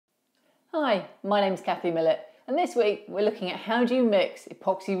Hi, my name's Kathy Millett, and this week we're looking at how do you mix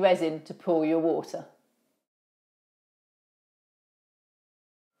epoxy resin to pour your water.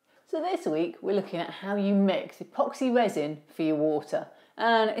 So this week we're looking at how you mix epoxy resin for your water,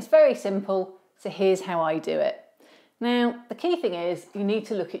 and it's very simple, so here's how I do it. Now the key thing is you need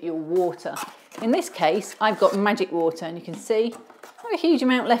to look at your water. In this case I've got magic water, and you can see not a huge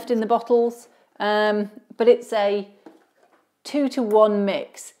amount left in the bottles, but it's a 2-to-1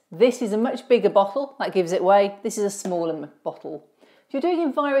 mix. This is a much bigger bottle, that gives it away. This is a smaller bottle. If you're doing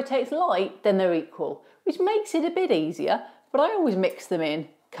Envirotex Lite, then they're equal, which makes it a bit easier, but I always mix them in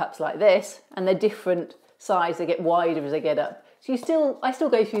cups like this, and they're different size, they get wider as they get up. So I still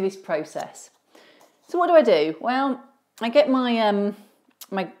go through this process. So what do? Well, I get my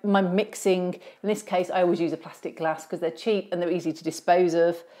my mixing. In this case, I always use a plastic glass because they're cheap and they're easy to dispose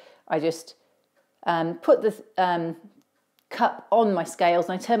of. I just put the cup on my scales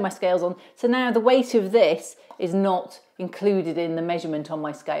and I turn my scales on. So now the weight of this is not included in the measurement on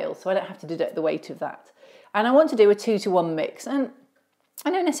my scale, so I don't have to deduct the weight of that. And I want to do a 2-to-1 mix, and I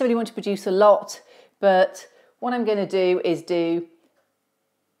don't necessarily want to produce a lot, but what I'm going to do is do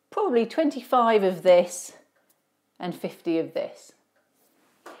probably 25 of this and 50 of this.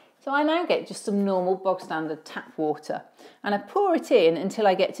 So I now get just some normal bog standard tap water, and I pour it in until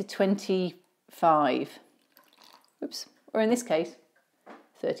I get to 25. Oops. Or in this case,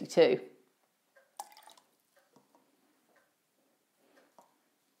 32.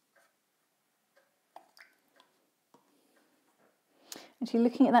 Actually,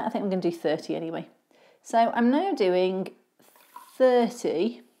 looking at that, I think I'm going to do 30 anyway. So I'm now doing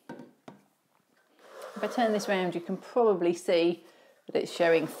 30. If I turn this around, you can probably see that it's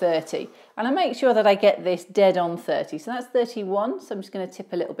showing 30. And I make sure that I get this dead on 30. So that's 31, so I'm just going to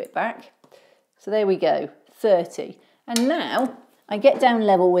tip a little bit back. So there we go, 30. And now I get down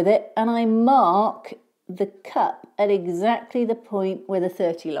level with it and I mark the cup at exactly the point where the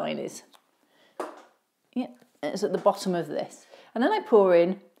 30 line is. Yep, it's at the bottom of this. And then I pour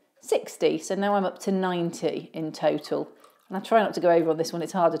in 60, so now I'm up to 90 in total. And I try not to go over on this one,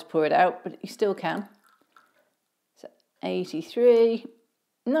 it's harder to pour it out, but you still can. So 83,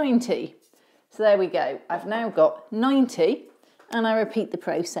 90. So there we go. I've now got 90, and I repeat the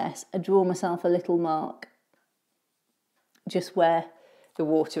process. I draw myself a little mark just where the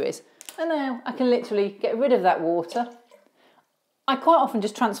water is. And now I can literally get rid of that water. I quite often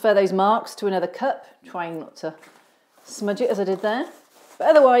just transfer those marks to another cup, trying not to smudge it as I did there. But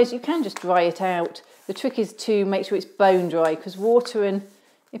otherwise you can just dry it out. The trick is to make sure it's bone dry, because water and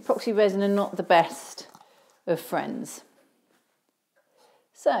epoxy resin are not the best of friends.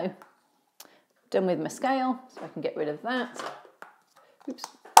 So, done with my scale, so I can get rid of that. Oops.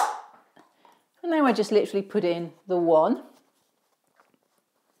 And now I just literally put in the 1.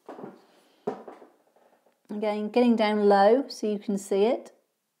 Again, getting down low so you can see it.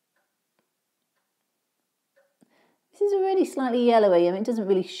 This is already slightly yellowy, I mean it doesn't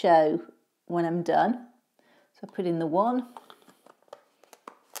really show when I'm done. So I put in the 1.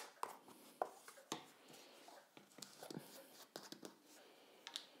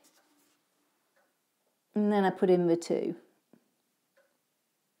 And then I put in the 2.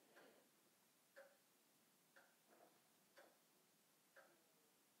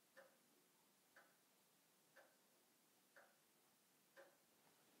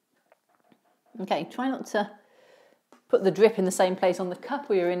 Okay, try not to put the drip in the same place on the cup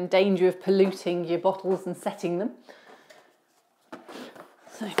or you're in danger of polluting your bottles and setting them.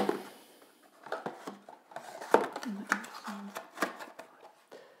 So,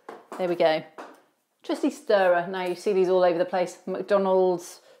 there we go. Trusty stirrer. Now you see these all over the place.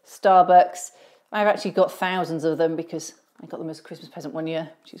 McDonald's, Starbucks. I've actually got thousands of them because I got them as a Christmas present one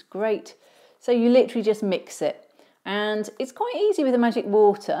year, which is great. So you literally just mix it. And it's quite easy with the magic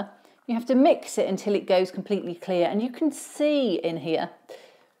water. You have to mix it until it goes completely clear, and you can see in here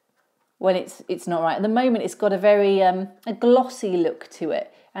when it's not right. At the moment it's got a very a glossy look to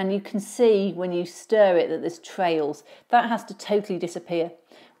it, and you can see when you stir it that there's trails. That has to totally disappear,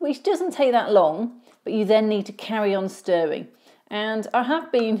 which doesn't take that long, but you then need to carry on stirring. And I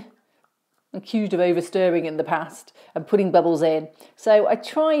have been accused of over stirring in the past and putting bubbles in, so I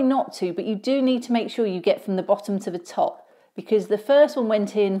try not to, but you do need to make sure you get from the bottom to the top, because the first one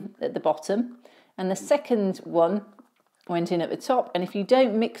went in at the bottom and the second one went in at the top, and if you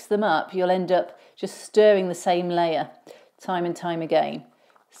don't mix them up you'll end up just stirring the same layer time and time again.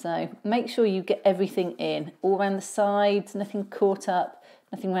 So make sure you get everything in, all around the sides, nothing caught up,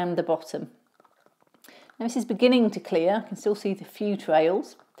 nothing around the bottom. Now this is beginning to clear, I can still see the few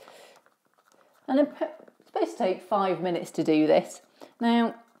trails. And it's supposed to take 5 minutes to do this.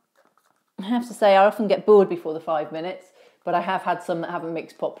 Now I have to say I often get bored before the 5 minutes, but I have had some that haven't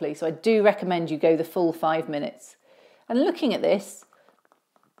mixed properly, so I do recommend you go the full 5 minutes. And looking at this,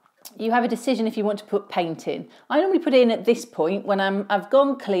 you have a decision if you want to put paint in. I normally put it in at this point when I've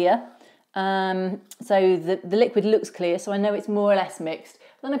gone clear, so the liquid looks clear, so I know it's more or less mixed.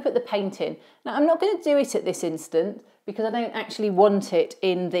 Then I put the paint in. Now I'm not going to do it at this instant because I don't actually want it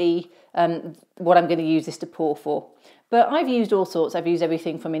in the what I'm going to use this to pour for. But I've used all sorts. I've used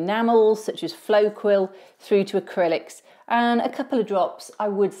everything from enamels such as Flowquill through to acrylics, and a couple of drops. I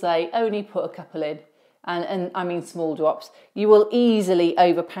would say only put a couple in, and I mean small drops. You will easily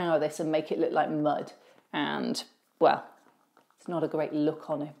overpower this and make it look like mud, and well, it's not a great look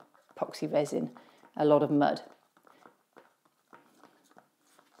on epoxy resin. A lot of mud.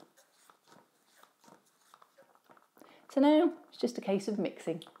 So now it's just a case of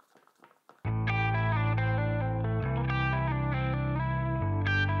mixing.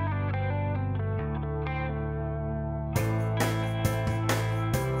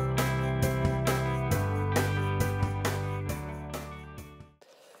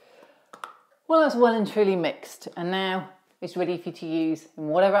 Well, that's well and truly mixed, and now it's ready for you to use in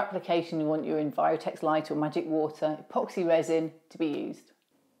whatever application you want your Envirotex Lite or Magic Water epoxy resin to be used.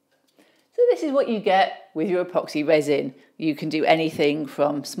 So this is what you get with your epoxy resin. You can do anything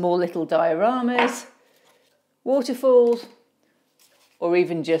from small little dioramas, waterfalls, or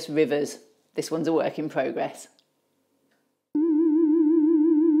even just rivers. This one's a work in progress.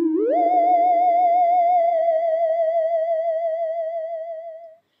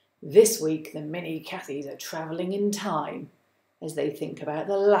 This week, the mini Cathys are travelling in time as they think about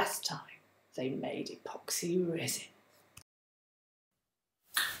the last time they made epoxy resin.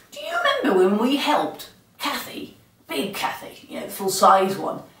 Do you remember when we helped Cathy, big Cathy, you know, the full-size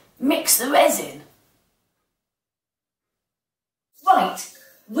one, mix the resin? Right,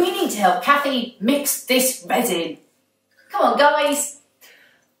 we need to help Cathy mix this resin. Come on, guys.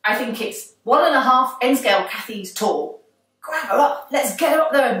 I think it's 1.5 N-scale Cathys tall. Grab her up, let's get her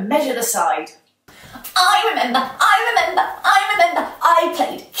up there and measure the side. I remember, I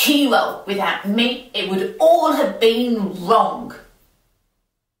played hero. Without me, it would all have been wrong.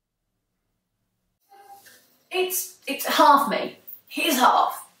 It's half me. Here's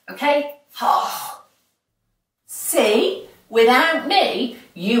half, okay? Half. See? Without me,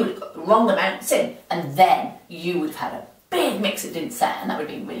 you would have got the wrong amounts in, and then you would have had a big mix that didn't set, and that would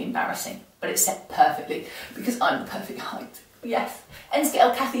have been really embarrassing. But it set perfectly, because I'm the perfect height. Yes,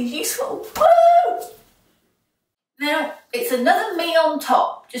 N-scale Cathy's useful. Woo! Now, it's another me on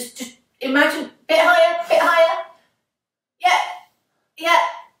top. Just imagine, bit higher. Yeah,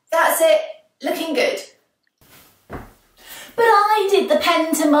 that's it. Looking good. But I did the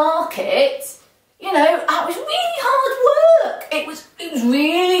pen to market. You know, it was really hard work. It was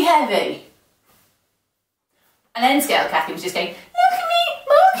really heavy. And N-scale Cathy was just going, look at me,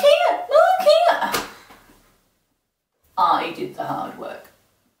 mark here. I did the hard work.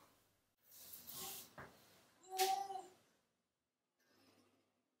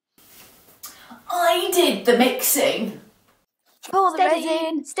 I did the mixing. Pour the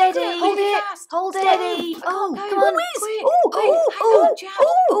resin. Steady. Hold it. Hold it. Steady. Oh, come on. Quick.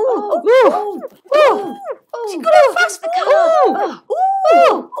 She's got to fast the car.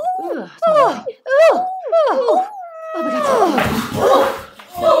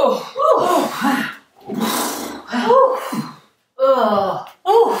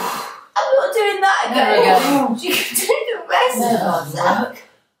 I'm not doing that again. You can do the rest of that.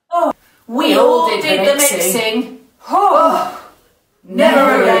 We all did the mixing.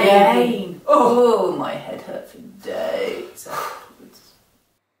 Never again. Oh, my head hurt for days afterwards.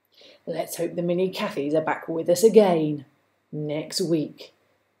 Let's hope the mini Cathys are back with us again next week.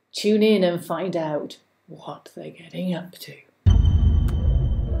 Tune in and find out what they're getting up to.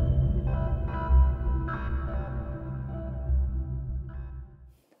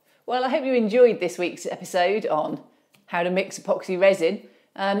 Well, I hope you enjoyed this week's episode on how to mix epoxy resin.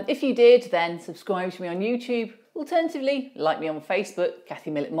 If you did, then subscribe to me on YouTube. Alternatively, like me on Facebook,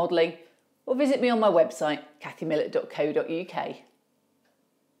 Cathy Millett Modelling, or visit me on my website, cathymillett.co.uk.